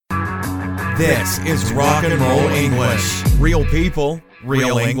This is Rock and Roll English. Real people,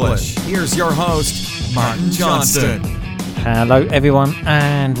 real English. Here's your host, Martin Johnston. Hello everyone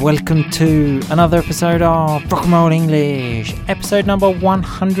and welcome to another episode of Rock and Roll English. Episode number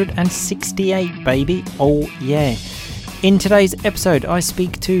 168, baby. Oh yeah. In today's episode, I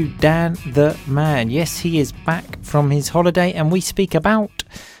speak to Dan the Man. Yes, he is back from his holiday and we speak about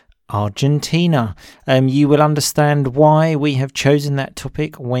Argentina. You will understand why we have chosen that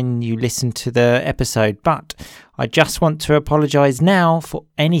topic when you listen to the episode, but I just want to apologise now for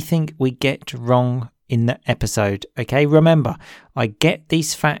anything we get wrong in the episode. Okay, remember, I get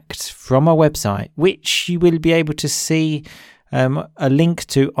these facts from a website, which you will be able to see a link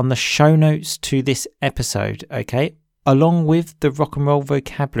to on the show notes to this episode, okay, along with the rock and roll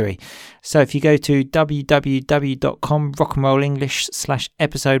vocabulary. So if you go to www.com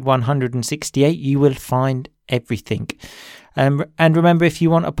rockandrollenglish/episode 168, you will find everything. And remember, if you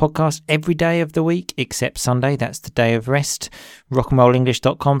want a podcast every day of the week except Sunday, that's the day of rest,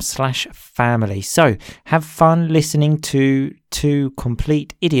 rockandrollenglish.com/family. So have fun listening to two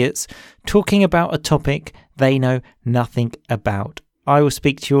complete idiots talking about a topic they know nothing about. I will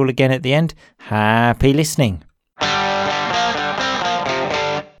speak to you all again at the end. Happy listening.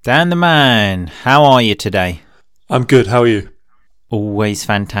 Dan the Man, how are you today? I'm good, how are you? Always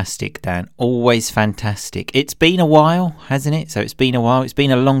fantastic, Dan. Always fantastic. It's been a while, hasn't it? So it's been a while. It's been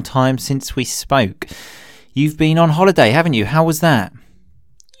a long time since we spoke. You've been on holiday, haven't you? How was that?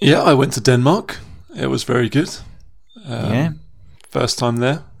 Yeah, I went to Denmark. It was very good. Yeah. First time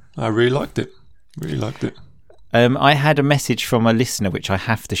there. I really liked it. I had a message from a listener which I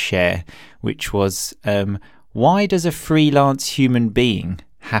have to share, which was, why does a freelance human being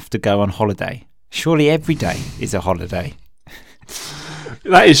have to go on holiday? Surely every day is a holiday.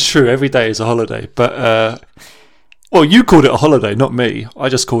 That is true. Every day is a holiday. But, well, you called it a holiday, not me. I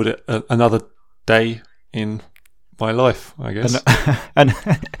just called it another day in my life, I guess. And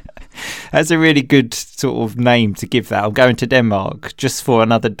that's a really good sort of name to give that. I'm going to Denmark just for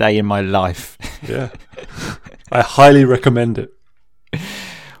another day in my life. Yeah. I highly recommend it.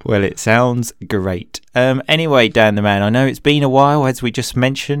 Well, it sounds great. Anyway, Dan the Man, I know it's been a while, as we just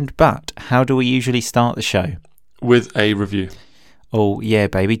mentioned, but how do we usually start the show? With a review. Oh, yeah,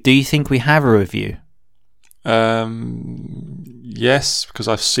 baby. Do you think we have a review? Yes, because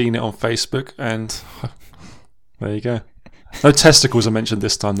I've seen it on Facebook, and there you go. No testicles are mentioned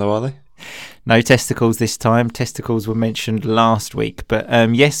this time, though, are they? No testicles this time. Testicles were mentioned last week. But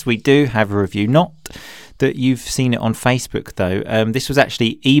yes, we do have a review. Not that you've seen it on Facebook, though. This was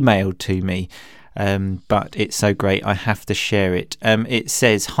actually emailed to me, but it's so great I have to share it. It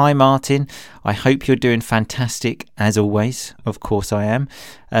says, "Hi Martin, I hope you're doing fantastic as always." Of course I am.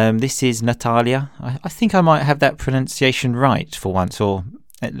 This is Natalia. I think I might have that pronunciation right for once, or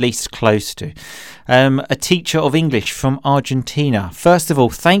at least close to. A teacher of English from Argentina. First of all,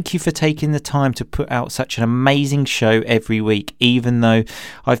 thank you for taking the time to put out such an amazing show every week, even though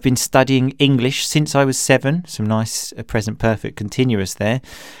I've been studying English since I was 7. Some nice present perfect continuous there.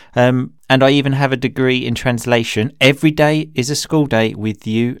 And I even have a degree in translation. Every day is a school day with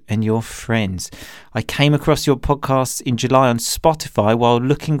you and your friends. I came across your podcasts in July on Spotify while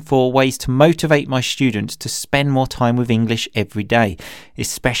looking for ways to motivate my students to spend more time with English every day,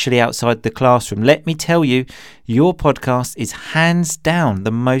 especially outside the classroom. Let me tell you, your podcast is hands down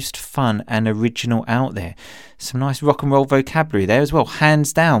the most fun and original out there. Some nice rock and roll vocabulary there as well.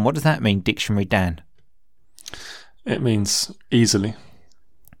 Hands down. What does that mean, Dictionary Dan? It means easily.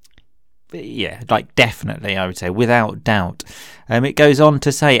 Yeah, like definitely, I would say, without doubt. It goes on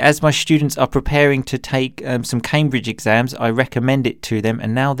to say, as my students are preparing to take some Cambridge exams, I recommend it to them,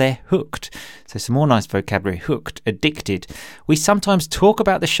 and now they're hooked. So some more nice vocabulary. Hooked, addicted. We sometimes talk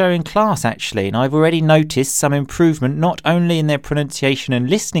about the show in class, actually, and I've already noticed some improvement, not only in their pronunciation and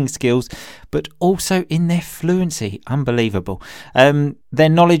listening skills, but also in their fluency. Unbelievable. Their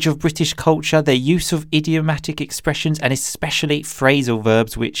knowledge of British culture, their use of idiomatic expressions, and especially phrasal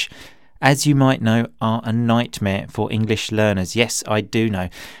verbs, which, as you might know, are a nightmare for English learners. Yes, I do know.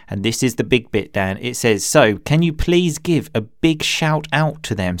 And this is the big bit, Dan. It says, so can you please give a big shout out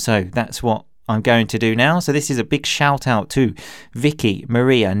to them? So that's what I'm going to do now. So this is a big shout out to Vicky,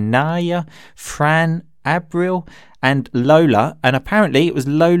 Maria, Naya, Fran, Abril and Lola. And apparently it was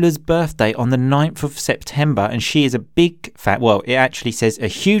Lola's birthday on the 9th of September. And she is a big fan. Well, it actually says a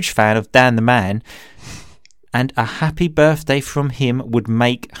huge fan of Dan the Man. And a happy birthday from him would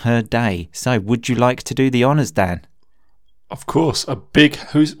make her day. So, would you like to do the honours, Dan? Of course.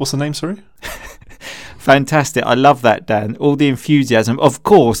 What's the name, sorry? Fantastic. I love that, Dan. All the enthusiasm. Of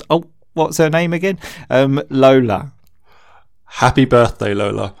course. Oh, what's her name again? Lola. Happy birthday,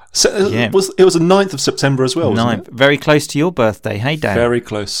 Lola. So Yeah. it was the 9th of September as well, wasn't it? Very close to your birthday. Hey, Dan. Very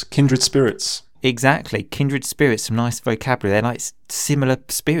close. Kindred spirits. Exactly. Kindred spirits, some nice vocabulary. They're like similar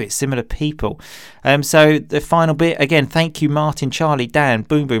spirits, similar people. So the final bit, again, thank you, Martin, Charlie, Dan,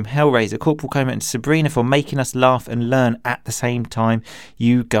 Boom Boom, Hellraiser, Corporal Coma and Sabrina for making us laugh and learn at the same time.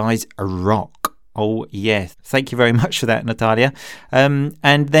 You guys rock. Oh, yeah. Thank you very much for that, Natalia. And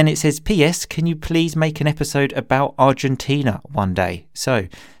then it says, P.S. Can you please make an episode about Argentina one day? So,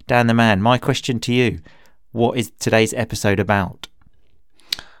 Dan the Man, my question to you, what is today's episode about?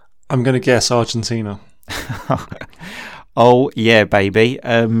 I'm going to guess Argentina. Oh, yeah, baby.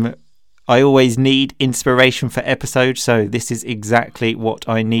 I always need inspiration for episodes, so this is exactly what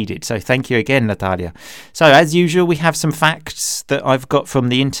I needed. So thank you again, Natalia. So as usual, we have some facts that I've got from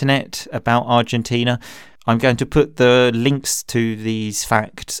the internet about Argentina. I'm going to put the links to these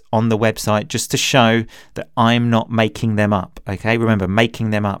facts on the website just to show that I'm not making them up. Okay, remember,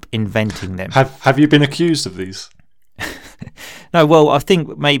 making them up, inventing them. Have you been accused of these? No, well, I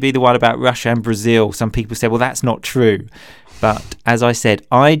think maybe the one about Russia and Brazil, some people said, well, that's not true. But as I said,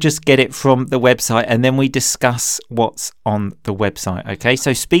 I just get it from the website and then we discuss what's on the website. Okay,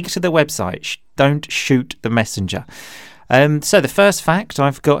 so speak to the website. Don't shoot the messenger. So the first fact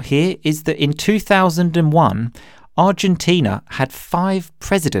I've got here is that in 2001, Argentina had 5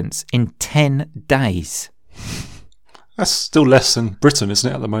 presidents in 10 days. That's still less than Britain,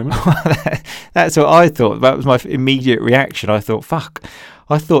 isn't it, at the moment? That's what I thought. That was my immediate reaction. I thought, fuck.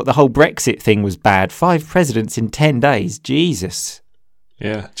 I thought the whole Brexit thing was bad. 5 presidents in 10 days. Jesus.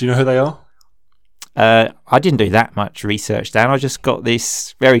 Yeah. Do you know who they are? I didn't do that much research, Dan. I just got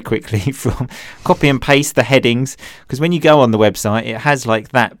this very quickly from copy and paste the headings. Because when you go on the website, it has like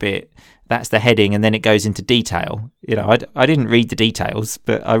that bit. That's the heading, and then it goes into detail. You know, I didn't read the details,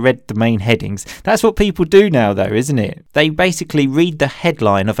 but I read the main headings. That's what people do now, though, isn't it? They basically read the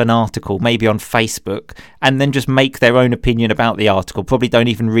headline of an article, maybe on Facebook, and then just make their own opinion about the article. Probably don't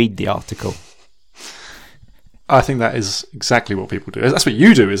even read the article. I think that is exactly what people do. That's what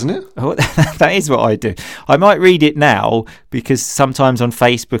you do, isn't it? Oh, that is what I do. I might read it now because sometimes on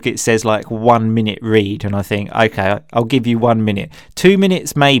Facebook it says like 1 minute read, and I think, okay, I'll give you 1 minute. 2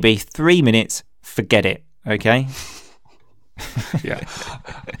 minutes, maybe. 3 minutes, forget it. Okay. Yeah,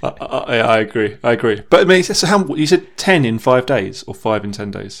 I agree. But I mean, so how you said 10 in 5 days or 5 in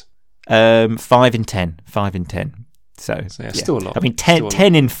 10 days? 5 in 10. 5 in 10. So yeah, still a lot. I mean,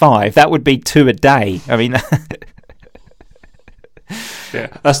 10 in 5, that would be 2 a day. I mean,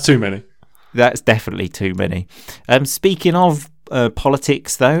 yeah, that's too many. That's definitely too many. Speaking of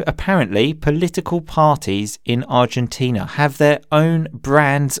politics, though, apparently political parties in Argentina have their own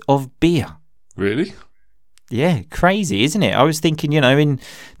brands of beer. Really? Yeah, crazy, isn't it? I was thinking, you know, in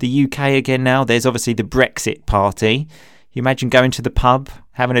the UK again now, there's obviously the Brexit party. You imagine going to the pub,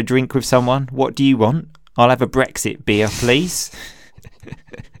 having a drink with someone. What do you want? I'll have a Brexit beer, please.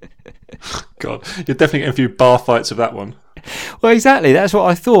 God, you're definitely getting a few bar fights with that one. Well, exactly. That's what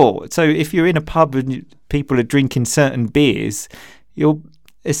I thought. So if you're in a pub and people are drinking certain beers, you're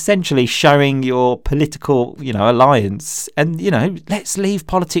essentially showing your political, you know, alliance. And, you know, let's leave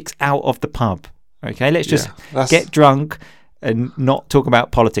politics out of the pub. Okay, let's just get drunk and not talk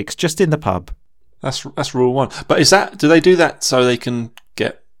about politics, just in the pub. That's rule 1. But do they do that so they can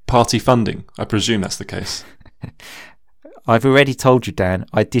get party funding? I presume that's the case. I've already told you, Dan,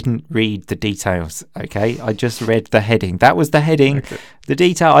 I didn't read the details, okay? I just read the heading. That was the heading. Okay. The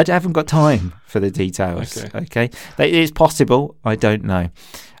detail, I haven't got time for the details, okay? It's possible, I don't know.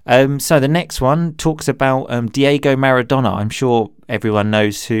 So the next one talks about Diego Maradona. I'm sure everyone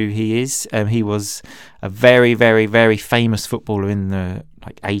knows who he is. He was a very, very, very famous footballer in the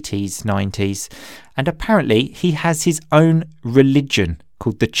 80s, 90s. And apparently he has his own religion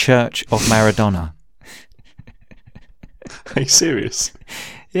called the Church of Maradona. Are you serious?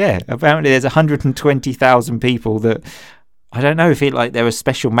 Yeah, apparently there's 120,000 people that, I don't know if there are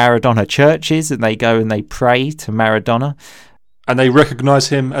special Maradona churches and they go and they pray to Maradona. And they recognise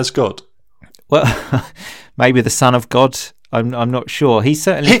him as God? Well, maybe the Son of God. I'm not sure. He's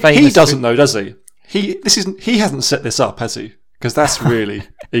certainly famous. He doesn't know, does he? He hasn't set this up, has he? Because that's really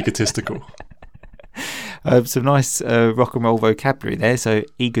egotistical. Some nice rock and roll vocabulary there. So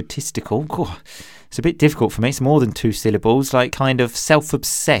egotistical. Cool. It's a bit difficult for me. It's more than 2 syllables, like kind of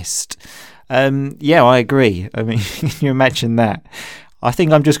self-obsessed. Yeah, I agree. I mean, can you imagine that? I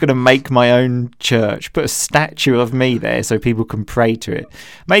think I'm just going to make my own church, put a statue of me there so people can pray to it.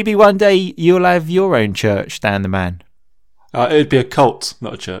 Maybe one day you'll have your own church, Dan the Man. It'd be a cult,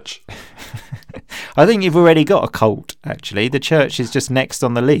 not a church. I think you've already got a cult, actually. The church is just next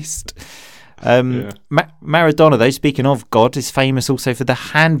on the list. Maradona, though, speaking of God, is famous also for the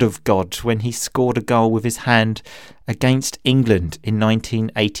hand of God when he scored a goal with his hand against England in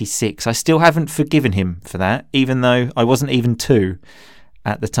 1986. I still haven't forgiven him for that, even though I wasn't even 2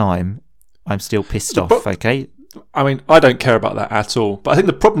 at the time. I'm still pissed off, okay? I mean, I don't care about that at all. But I think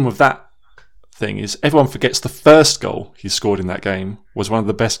the problem with that thing is everyone forgets the first goal he scored in that game was one of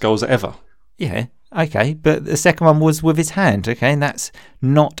the best goals ever. Yeah, okay, but the second one was with his hand, okay, and that's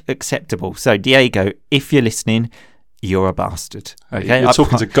not acceptable. So, Diego, if you're listening, you're a bastard. Okay, you're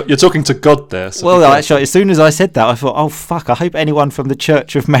talking to God there. So well, actually, as soon as I said that, I thought, oh fuck! I hope anyone from the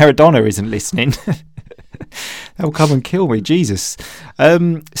Church of Maradona isn't listening. They'll come and kill me, Jesus.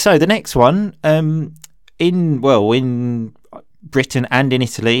 So the next one, in Britain and in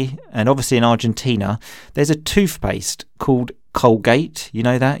Italy, and obviously in Argentina, there's a toothpaste called Colgate. You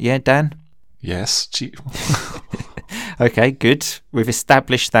know that, yeah, Dan? Yes. Okay, good. We've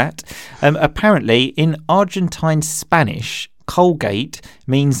established that. Apparently, in Argentine Spanish, Colgate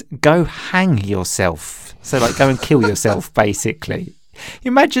means go hang yourself. So, like, go and kill yourself, basically.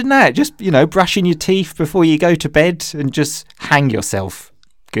 Imagine that. Just, brushing your teeth before you go to bed and just hang yourself.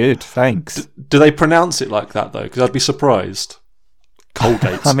 Good, thanks. Do they pronounce it like that, though? Because I'd be surprised.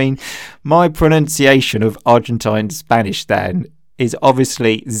 Colgate. I mean, my pronunciation of Argentine Spanish, Dan, is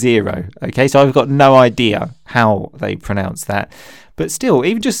obviously 0. Okay, so I've got no idea how they pronounce that. But still,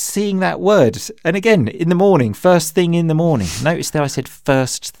 even just seeing that word, and again, in the morning, first thing in the morning. Notice there I said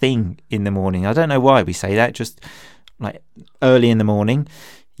first thing in the morning. I don't know why we say that, just like early in the morning.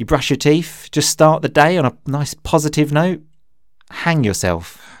 You brush your teeth, just start the day on a nice positive note. Hang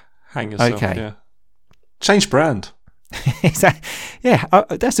yourself. Hang yourself, okay. Yeah. Change brand. Exactly. Yeah,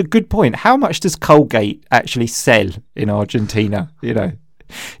 that's a good point. How much does Colgate actually sell in Argentina?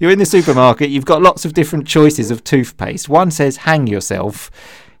 You're in the supermarket, you've got lots of different choices of toothpaste. One says hang yourself.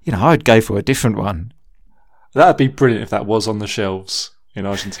 I'd go for a different one. That'd be brilliant if that was on the shelves in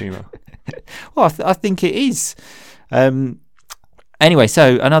Argentina. Well, I think it is. Anyway,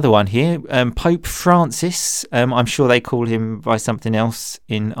 so another one here. Pope Francis. I'm sure they call him by something else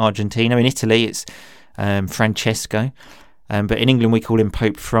in Argentina. In Italy, it's Francesco. But in England, we call him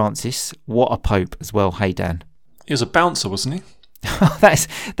Pope Francis. What a pope as well. Hey, Dan. He was a bouncer, wasn't he? That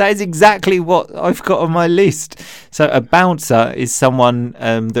is exactly what I've got on my list. So a bouncer is someone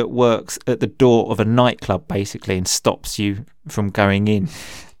that works at the door of a nightclub, basically, and stops you from going in.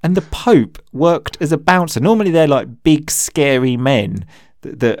 And the Pope worked as a bouncer. Normally they're like big, scary men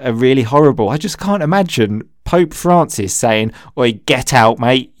that are really horrible. I just can't imagine Pope Francis saying, "Oi, get out,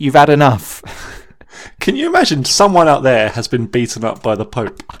 mate. You've had enough." Can you imagine someone out there has been beaten up by the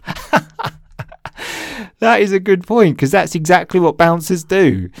Pope? That is a good point, because that's exactly what bouncers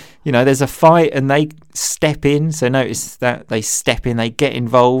do. There's a fight and they step in. So notice that they step in, they get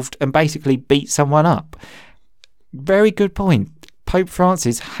involved and basically beat someone up. Very good point. Pope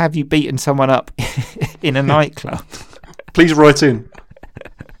Francis, have you beaten someone up in a nightclub? Please write in.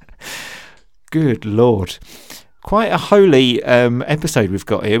 Good Lord. Quite a holy episode we've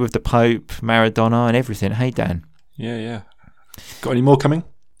got here with the Pope, Maradona and everything. Hey, Dan. Yeah. Got any more coming?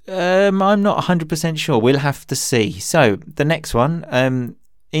 I'm not 100% sure. We'll have to see. So, the next one.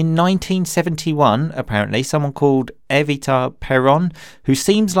 In 1971, apparently, someone called Evita Peron, who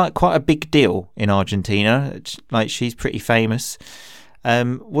seems like quite a big deal in Argentina, like she's pretty famous,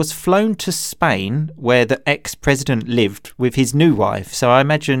 was flown to Spain, where the ex-president lived with his new wife. So I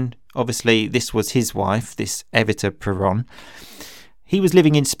imagine, obviously, this was his wife, this Evita Peron. He was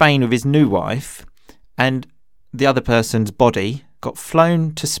living in Spain with his new wife, and the other person's body got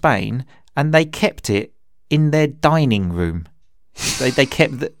flown to Spain, and they kept it in their dining room. They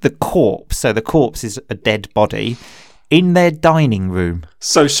kept the corpse, so the corpse is a dead body, in their dining room.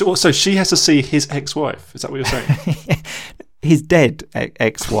 So she has to see his ex-wife. Is that what you're saying? His dead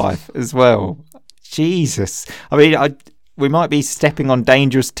ex-wife as well. Jesus. I mean, we might be stepping on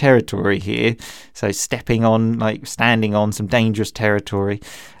dangerous territory here. So standing on some dangerous territory.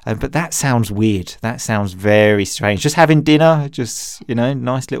 But that sounds weird. That sounds very strange. Just having dinner,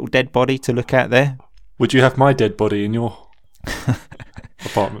 nice little dead body to look at there. Would you have my dead body in your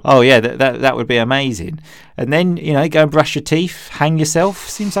apartment? Oh yeah, that would be amazing. And then go and brush your teeth, hang yourself.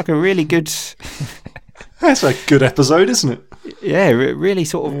 Seems like a really good. That's a good episode, isn't it? Yeah, really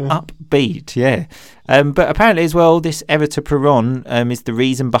sort of upbeat. Yeah, but apparently as well, this Evita Peron is the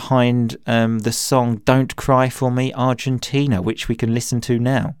reason behind the song "Don't Cry for Me, Argentina," which we can listen to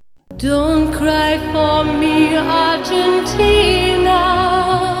now. Don't cry for me, Argentina.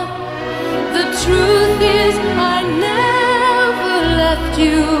 The truth is, I never left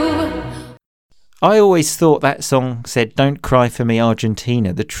you. I always thought that song said, "Don't cry for me,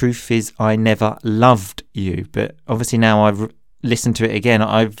 Argentina. The truth is I never loved you." But obviously now I've listened to it again,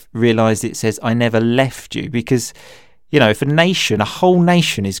 I've realised it says, "I never left you." Because, you know, if a whole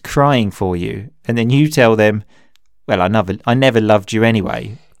nation is crying for you, and then you tell them, "Well, I never loved you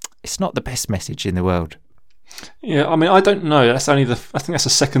anyway," it's not the best message in the world. Yeah, I mean, I don't know. I think that's the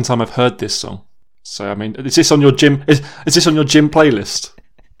second time I've heard this song. So, I mean, is this on your gym? Is this on your gym playlist?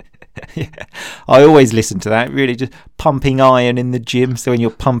 Yeah, I always listen to that, really just pumping iron in the gym. So when you're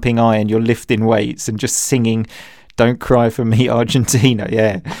pumping iron, you're lifting weights and just singing "Don't Cry for Me, Argentina."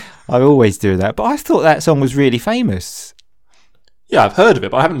 Yeah, I always do that. But I thought that song was really famous. Yeah, I've heard of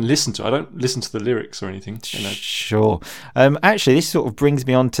it, but I haven't listened to it. I don't listen to the lyrics or anything. You know. Sure. Actually, this sort of brings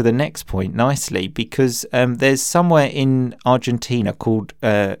me on to the next point nicely, because there's somewhere in Argentina called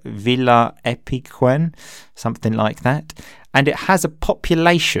Villa Epiquen, something like that. And it has a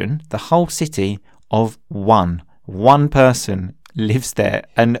population, the whole city, of one. One person lives there.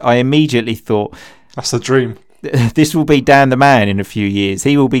 And I immediately thought, that's the dream. This will be Dan the Man in a few years.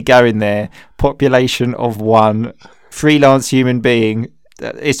 He will be going there, population of one, freelance human being.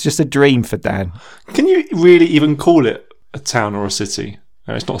 It's just a dream for Dan. Can you really even call it a town or a city?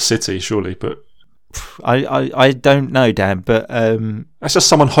 It's not a city, surely, but... I don't know, Dan, but... That's just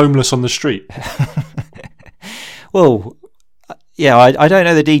someone homeless on the street. Well... Yeah, I don't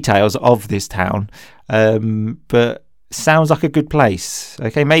know the details of this town, but sounds like a good place.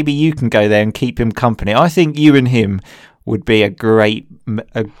 Okay, maybe you can go there and keep him company. I think you and him would be a great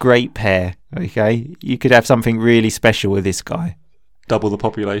pair. Okay, you could have something really special with this guy. Double the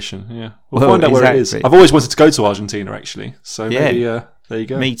population. Yeah, we'll find out where it is. I've always wanted to go to Argentina, actually. So maybe there you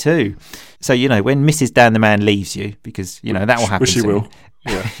go. Me too. So when Mrs. Dan the Man leaves you, because that will happen. She soon. will.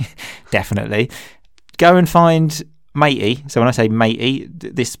 Yeah, definitely. Go and find matey. So when I say matey,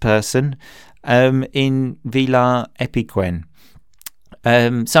 this person in Villa Epiquen.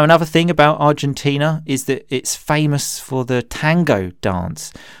 So another thing about Argentina is that it's famous for the tango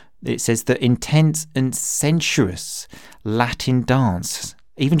dance. It says the intense and sensuous Latin dance.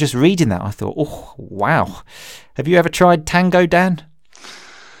 Even just reading that, I thought, oh wow. Have you ever tried tango, Dan?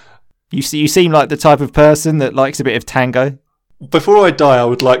 You seem like the type of person that likes a bit of tango. Before I die, I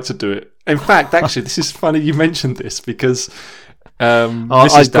would like to do it. In fact, actually, this is funny you mentioned this, because I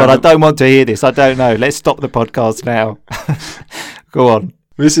don't want to hear this. I don't know. Let's stop the podcast now. Go on.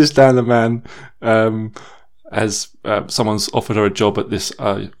 Mrs. Dan the Man, as someone's offered her a job at this,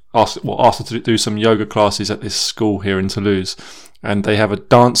 asked her to do some yoga classes at this school here in Toulouse, and they have a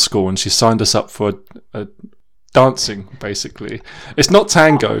dance school, and she signed us up for a dancing, basically. It's not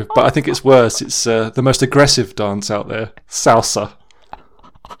tango, but I think it's worse. It's the most aggressive dance out there, salsa.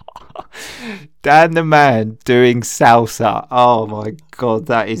 Dan the Man doing salsa. Oh my god,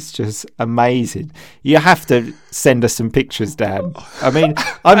 that is just amazing. You have to send us some pictures, Dan. I mean,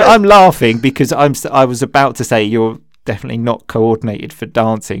 I'm laughing because I was about to say you're definitely not coordinated for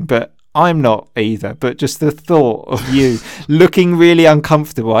dancing, but I'm not either. But just the thought of you looking really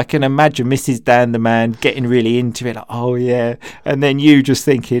uncomfortable, I can imagine Mrs. Dan the Man getting really into it, like, oh yeah, and then you just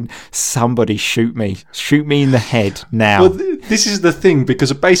thinking, somebody shoot me in the head now. Well, this is the thing,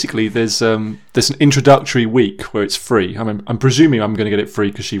 because basically there's an introductory week where it's free. I mean, I'm presuming I'm going to get it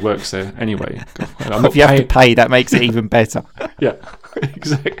free because she works there anyway. If you have to pay, that makes it even better. Yeah,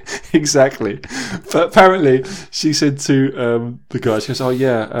 exactly. But apparently she said to the guy, she goes, oh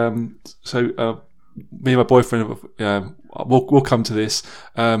yeah, so me and my boyfriend, we'll come to this,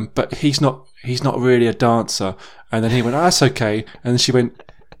 but he's not really a dancer. And then he went, oh, that's okay. And then she went,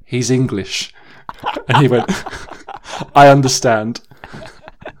 he's English. And he went, I understand.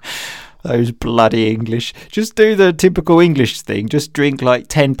 Those bloody English. Just do the typical English thing. Just drink like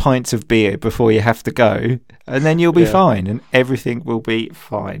 10 pints of beer before you have to go, and then you'll be fine, and everything will be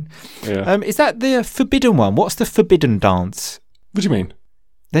fine. Yeah. Is that the forbidden one? What's the forbidden dance? What do you mean?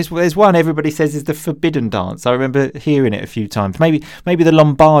 There's one everybody says is the forbidden dance. I remember hearing it a few times. Maybe the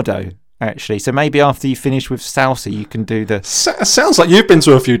Lombardo, actually. So maybe after you finish with salsa, you can do the... Sounds like you've been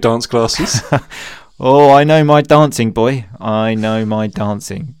to a few dance classes. Oh, I know my dancing, boy. I know my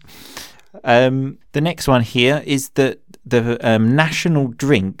dancing. The next one here is the national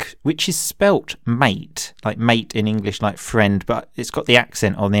drink, which is spelt mate, like mate in English, like friend, but it's got the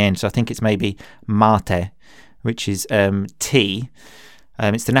accent on the end, so I think it's maybe mate, which is tea.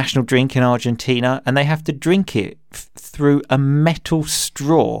 It's the national drink in Argentina, and they have to drink it through a metal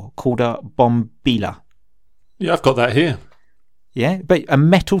straw called a bombilla. Yeah, I've got that here. Yeah, but a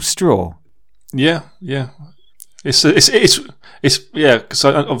metal straw. Yeah. It's yeah. Because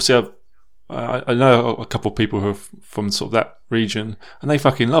obviously I know a couple of people who are from sort of that region, and they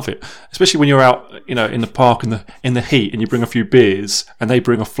fucking love it. Especially when you're out, in the park in the heat, and you bring a few beers, and they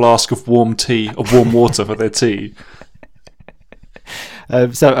bring a flask of warm water for their tea.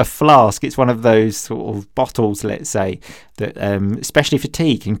 So a flask, it's one of those sort of bottles, let's say, that especially for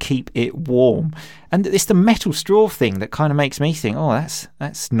tea can keep it warm. And it's the metal straw thing that kind of makes me think, oh,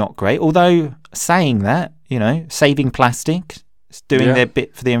 that's not great. Although saying that, saving plastic, it's doing their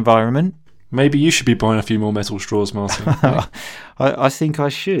bit for the environment. Maybe you should be buying a few more metal straws, Martin. I think I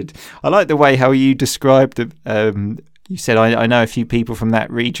should. I like the way how you described it. You said, I know a few people from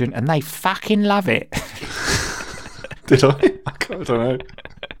that region and they fucking love it. Did I? I don't know.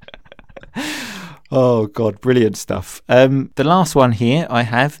 Oh, God, brilliant stuff. The last one here I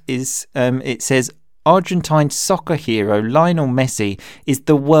have is, it says, Argentine soccer hero Lionel Messi is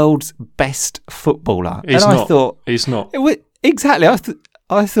the world's best footballer. He's and not. I thought, he's not. Exactly.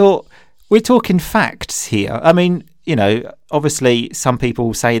 I thought, we're talking facts here. I mean, obviously some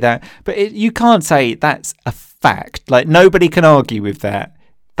people say that, but you can't say that's a fact. Like, nobody can argue with that.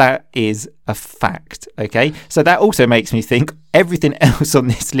 That is a fact, okay? So that also makes me think everything else on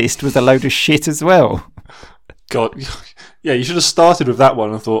this list was a load of shit as well. God, yeah, you should have started with that one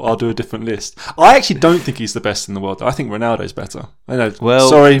and thought, I'll do a different list. I actually don't think he's the best in the world. I think Ronaldo's better. I know. Well,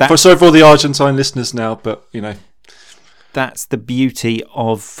 sorry for all the Argentine listeners now, but, That's the beauty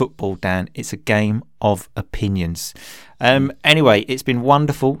of football, Dan. It's a game of opinions. Anyway, it's been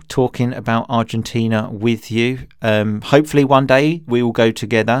wonderful talking about Argentina with you. Hopefully one day we will go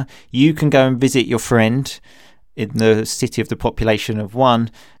together. You can go and visit your friend in the city of the population of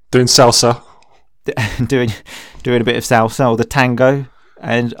 1. Doing salsa. doing a bit of salsa or the tango.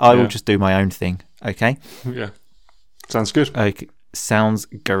 And I will just do my own thing. Okay? Yeah. Sounds good. Okay. Sounds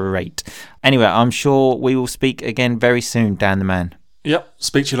great. Anyway, I'm sure we will speak again very soon, Dan the Man. Yep.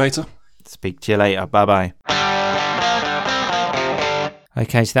 Speak to you later. Speak to you later. Bye-bye.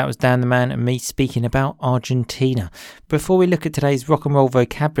 Okay, so that was Dan the Man and me speaking about Argentina. Before we look at today's rock and roll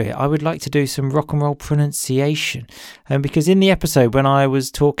vocabulary, I would like to do some rock and roll pronunciation. Because in the episode when I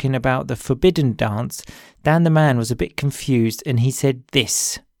was talking about the forbidden dance, Dan the Man was a bit confused and he said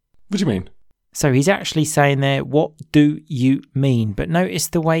this. What do you mean? So he's actually saying there, what do you mean? But notice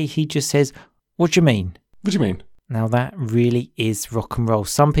the way he just says, what do you mean? What do you mean? Now that really is rock and roll.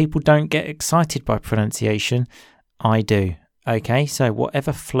 Some people don't get excited by pronunciation. I do. Okay, so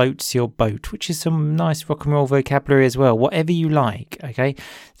whatever floats your boat, which is some nice rock and roll vocabulary as well. Whatever you like, okay,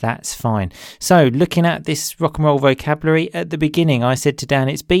 that's fine. So looking at this rock and roll vocabulary, at the beginning I said to Dan,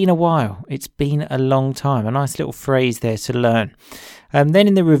 it's been a while. It's been a long time. A nice little phrase there to learn. Then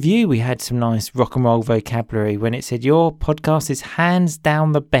in the review, we had some nice rock and roll vocabulary when it said, your podcast is hands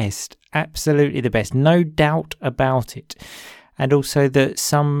down the best. Absolutely the best. No doubt about it. And also that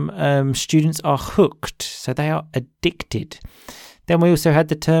some students are hooked, so they are addicted. Then we also had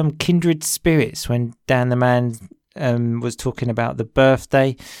the term kindred spirits when Dan the Man was talking about the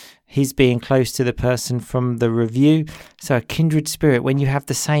birthday, his being close to the person from the review. So a kindred spirit, when you have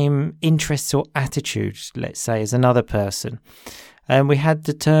the same interests or attitudes, let's say, as another person. And we had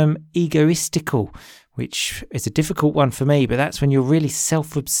the term egoistical, which is a difficult one for me, but that's when you're really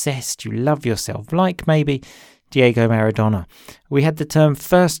self-obsessed, you love yourself, like maybe Diego Maradona. We had the term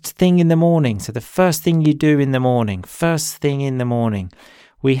first thing in the morning, so the first thing you do in the morning, first thing in the morning.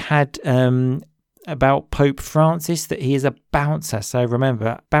 We had about Pope Francis, that he is a bouncer. So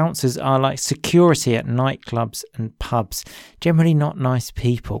remember, bouncers are like security at nightclubs and pubs, generally not nice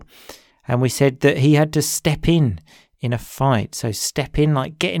people. And we said that he had to step in a fight. So step in,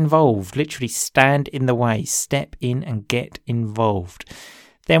 like get involved, literally stand in the way, step in and get involved.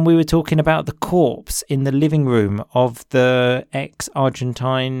 Then we were talking about the corpse in the living room of the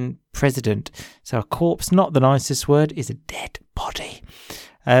ex-Argentine president. So a corpse, not the nicest word, is a dead body.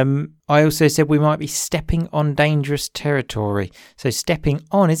 I also said we might be stepping on dangerous territory. So stepping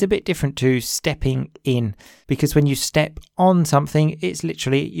on is a bit different to stepping in, because when you step on something, it's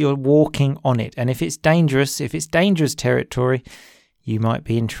literally you're walking on it. And if it's dangerous territory, you might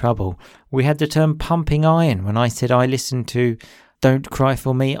be in trouble. We had the term pumping iron when I said I listened to Don't Cry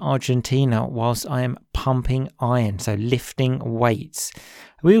For Me Argentina whilst I am pumping iron, so lifting weights.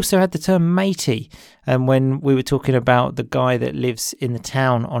 We also had the term matey, and when we were talking about the guy that lives in the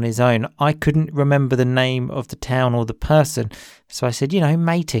town on his own, I couldn't remember the name of the town or the person, so I said,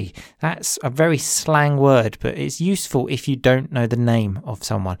 matey. That's a very slang word, but it's useful if you don't know the name of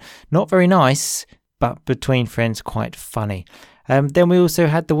someone. Not very nice, but between friends quite funny. Then we also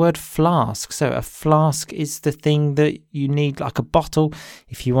had the word flask. So a flask is the thing that you need, like a bottle.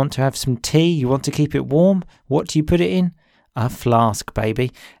 If you want to have some tea, you want to keep it warm, what do you put it in? A flask,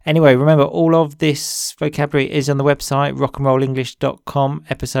 baby. Anyway, remember, all of this vocabulary is on the website, rockandrollenglish.com,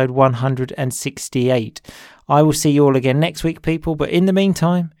 episode 168. I will see you all again next week, people, but in the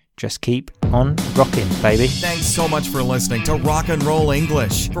meantime, just keep on rocking, baby. Thanks so much for listening to Rock and Roll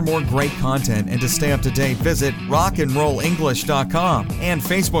English. For more great content and to stay up to date, visit rockandrollenglish.com and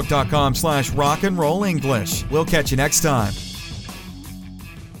facebook.com/rockandrollenglish. We'll catch you next time.